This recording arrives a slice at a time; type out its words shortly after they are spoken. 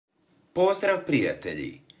Pozdrav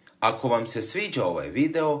prijatelji! Ako vam se sviđa ovaj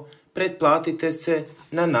video, pretplatite se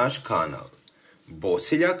na naš kanal.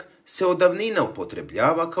 Bosiljak se od davnina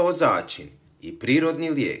upotrebljava kao začin i prirodni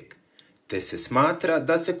lijek, te se smatra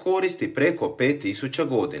da se koristi preko 5000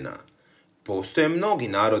 godina. Postoje mnogi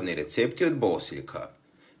narodni recepti od bosiljka.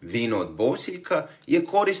 Vino od bosiljka je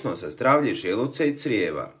korisno za zdravlje želuca i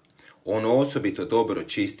crijeva. Ono osobito dobro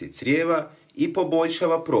čisti crijeva i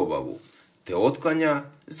poboljšava probavu, te otklanja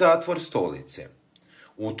zatvor stolice.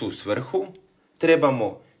 U tu svrhu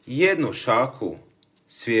trebamo 1 šaku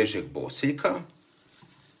svježeg bosiljka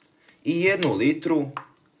i 1 litru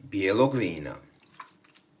bijelog vina.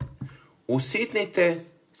 Usitnite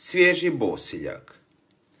svježi bosiljak.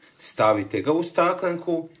 Stavite ga u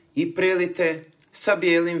staklenku i prelijte sa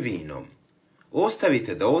bijelim vinom.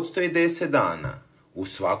 Ostavite da odstoji 10 dana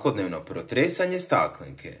uz svakodnevno protresanje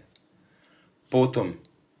staklenke. Potom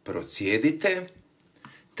procijedite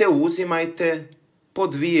te uzimajte po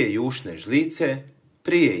 2 jušne žlice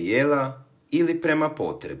prije jela ili prema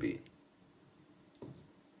potrebi.